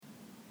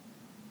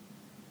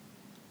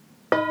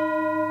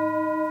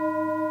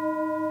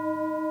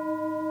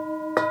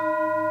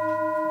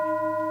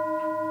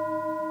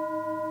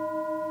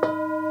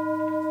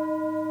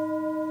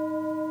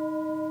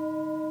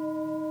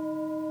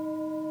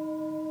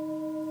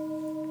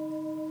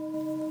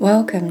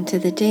Welcome to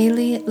the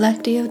daily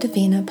Lectio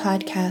Divina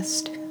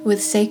podcast with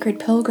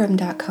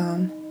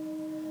sacredpilgrim.com.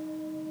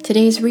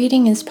 Today's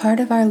reading is part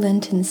of our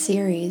Lenten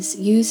series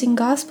using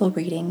Gospel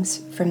readings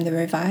from the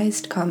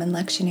Revised Common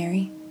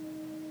Lectionary.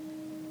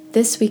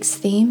 This week's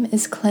theme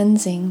is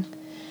cleansing,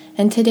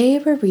 and today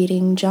we're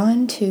reading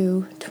John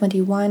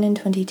 2:21 and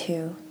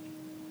 22.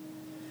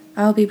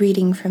 I'll be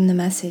reading from the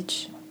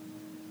Message.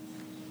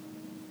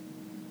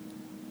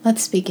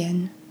 Let's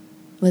begin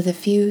with a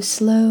few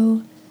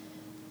slow,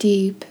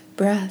 deep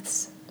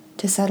breaths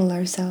to settle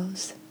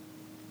ourselves.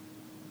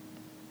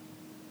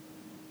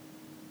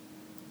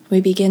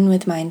 We begin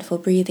with mindful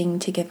breathing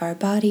to give our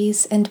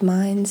bodies and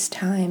minds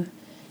time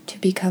to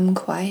become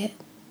quiet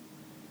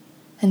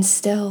and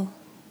still.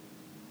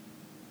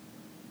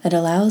 It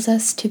allows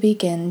us to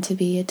begin to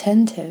be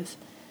attentive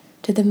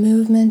to the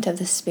movement of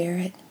the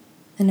Spirit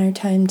in our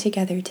time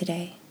together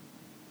today.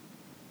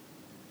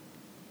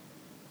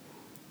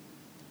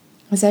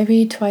 As I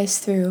read twice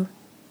through,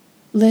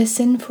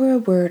 listen for a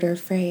word or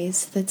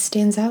phrase that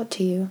stands out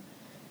to you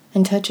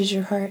and touches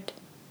your heart.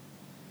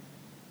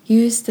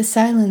 Use the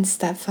silence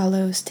that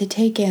follows to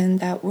take in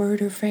that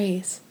word or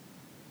phrase.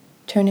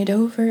 Turn it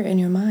over in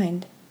your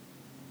mind.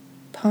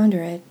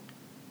 Ponder it.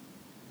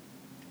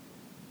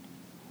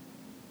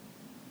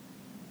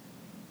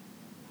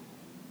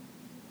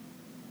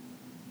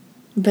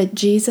 But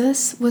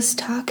Jesus was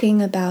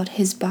talking about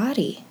his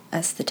body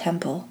as the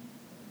temple.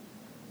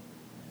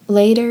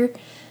 Later,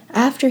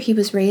 after he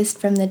was raised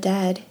from the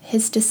dead,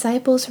 his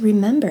disciples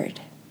remembered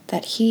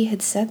that he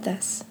had said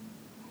this.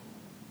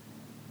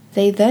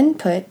 They then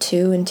put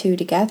two and two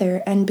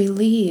together and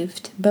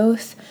believed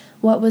both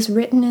what was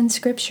written in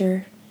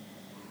Scripture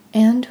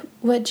and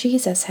what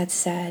Jesus had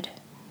said.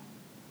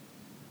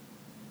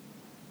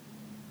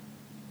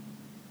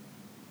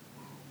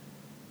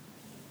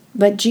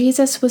 But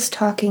Jesus was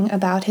talking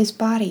about his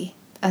body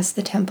as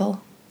the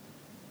temple.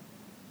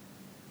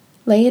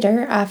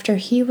 Later, after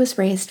he was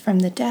raised from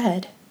the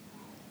dead,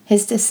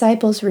 his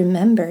disciples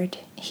remembered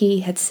he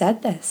had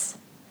said this.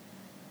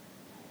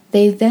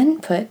 They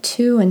then put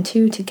two and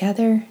two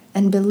together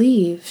and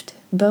believed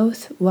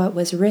both what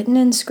was written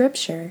in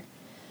Scripture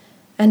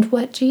and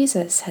what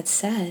Jesus had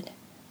said.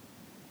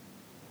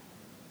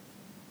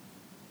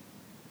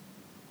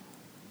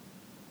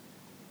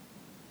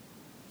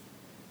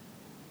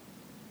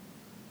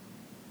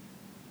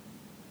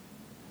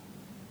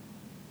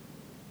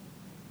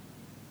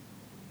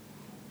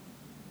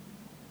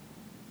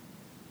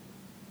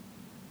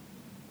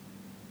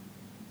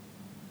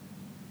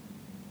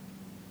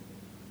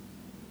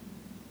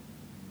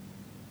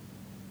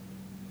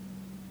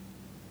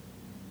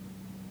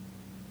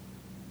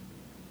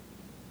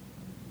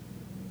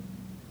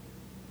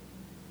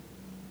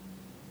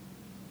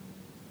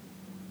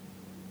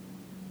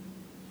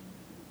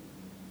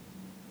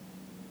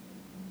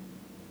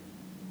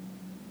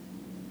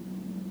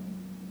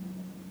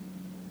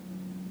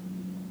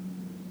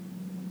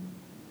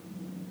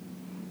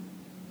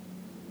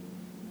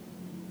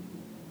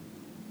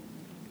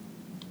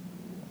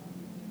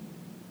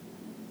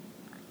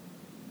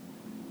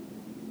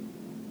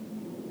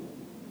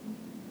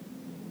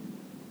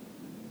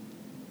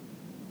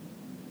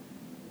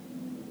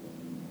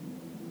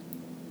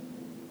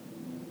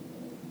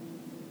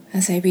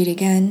 As I read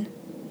again,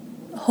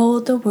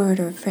 hold the word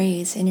or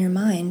phrase in your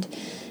mind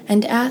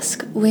and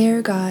ask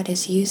where God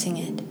is using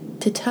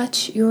it to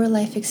touch your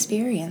life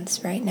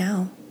experience right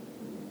now.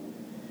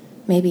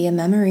 Maybe a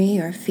memory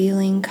or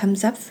feeling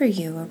comes up for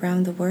you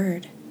around the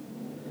word.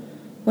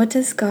 What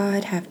does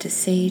God have to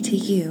say to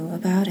you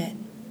about it?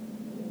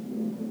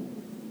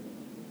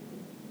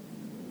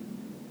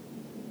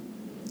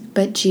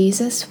 But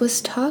Jesus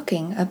was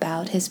talking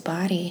about his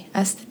body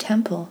as the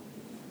temple.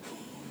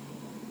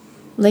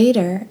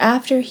 Later,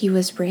 after he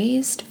was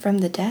raised from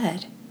the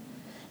dead,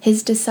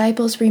 his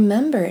disciples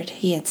remembered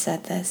he had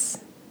said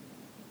this.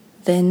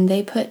 Then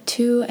they put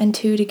two and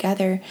two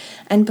together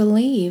and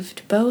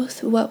believed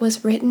both what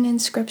was written in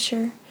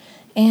Scripture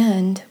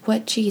and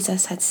what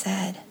Jesus had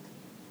said.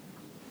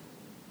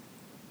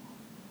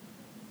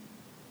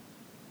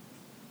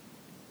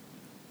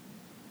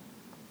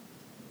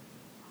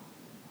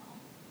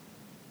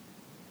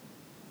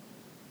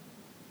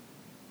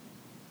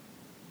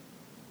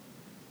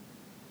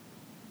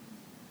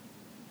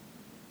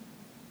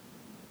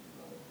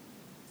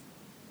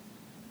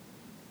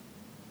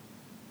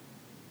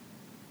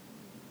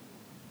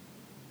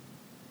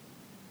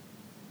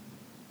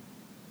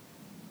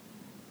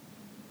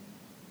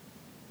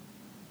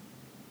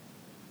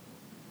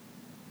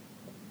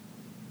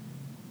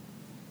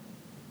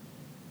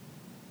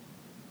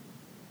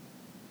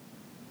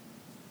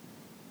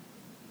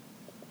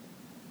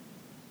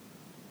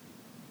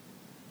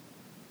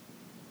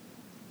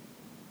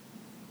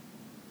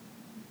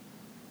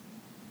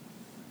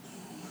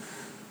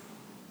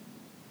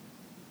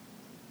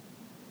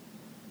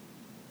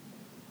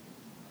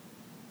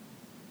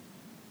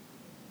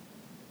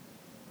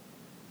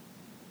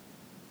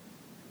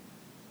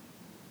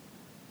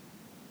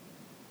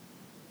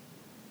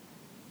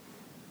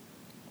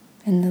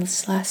 in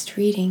this last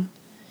reading,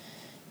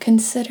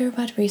 Consider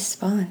what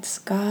response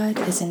God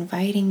is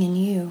inviting in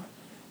you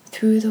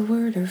through the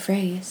word or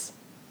phrase.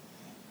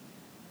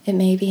 It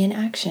may be an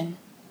action,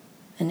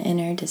 an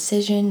inner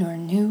decision or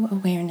new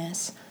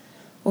awareness,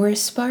 or a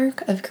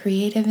spark of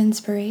creative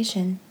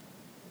inspiration.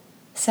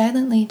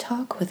 Silently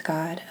talk with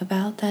God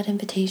about that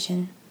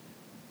invitation.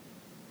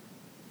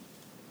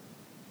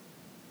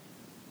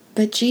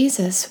 But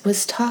Jesus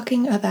was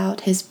talking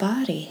about his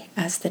body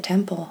as the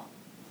temple.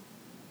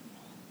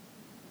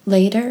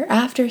 Later,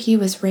 after he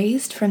was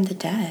raised from the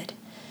dead,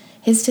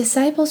 his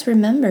disciples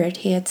remembered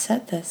he had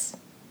said this.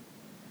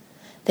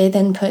 They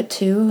then put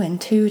 2 and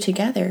 2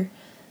 together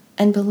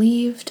and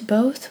believed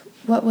both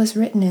what was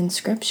written in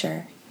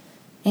Scripture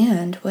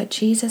and what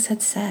Jesus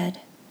had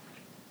said.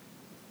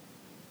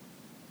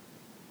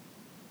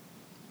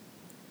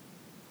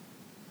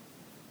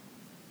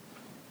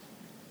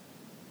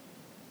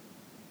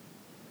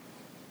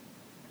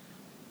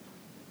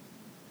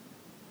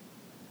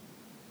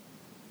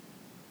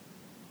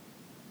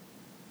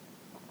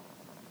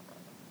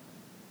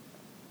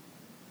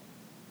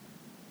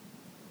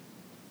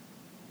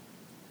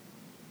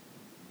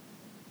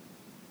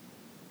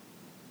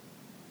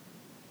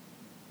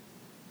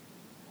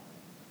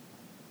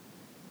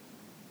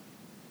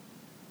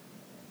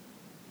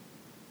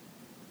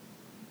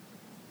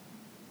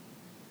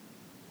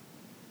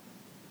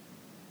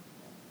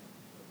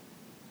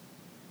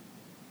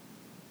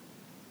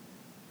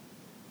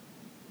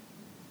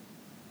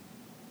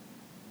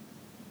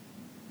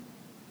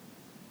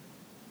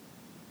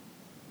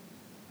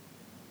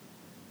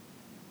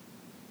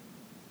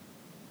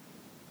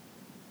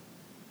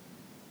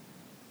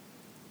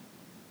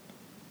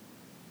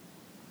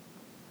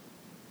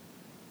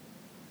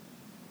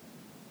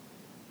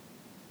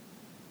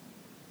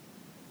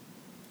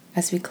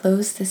 As we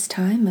close this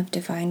time of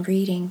divine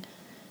reading,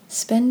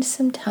 spend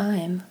some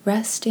time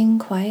resting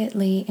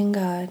quietly in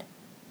God.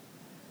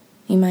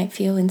 You might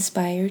feel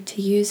inspired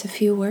to use a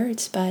few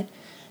words, but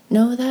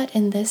know that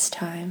in this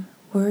time,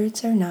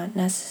 words are not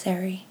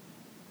necessary.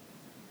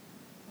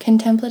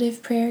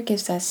 Contemplative prayer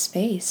gives us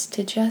space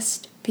to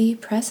just be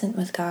present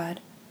with God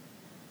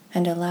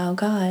and allow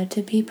God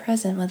to be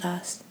present with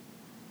us.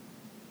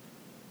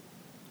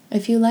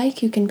 If you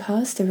like, you can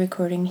pause the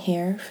recording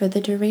here for the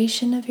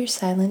duration of your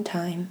silent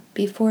time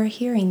before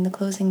hearing the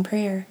closing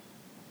prayer,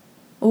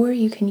 or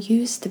you can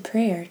use the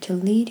prayer to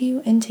lead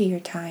you into your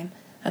time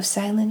of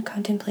silent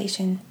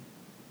contemplation.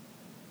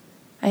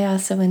 I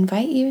also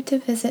invite you to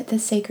visit the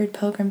Sacred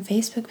Pilgrim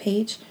Facebook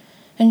page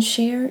and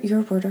share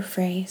your word or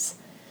phrase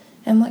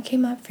and what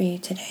came up for you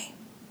today.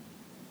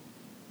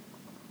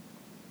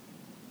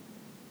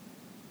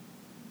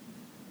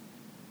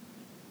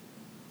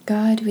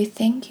 God, we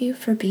thank you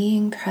for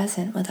being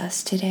present with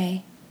us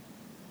today.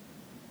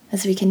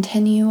 As we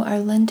continue our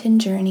Lenten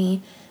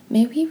journey,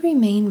 may we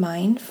remain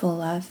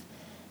mindful of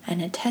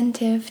and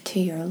attentive to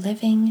your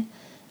living,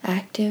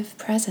 active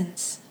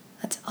presence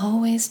that's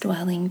always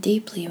dwelling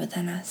deeply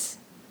within us.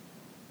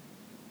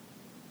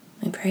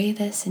 We pray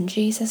this in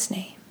Jesus'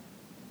 name.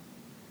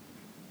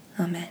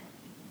 Amen.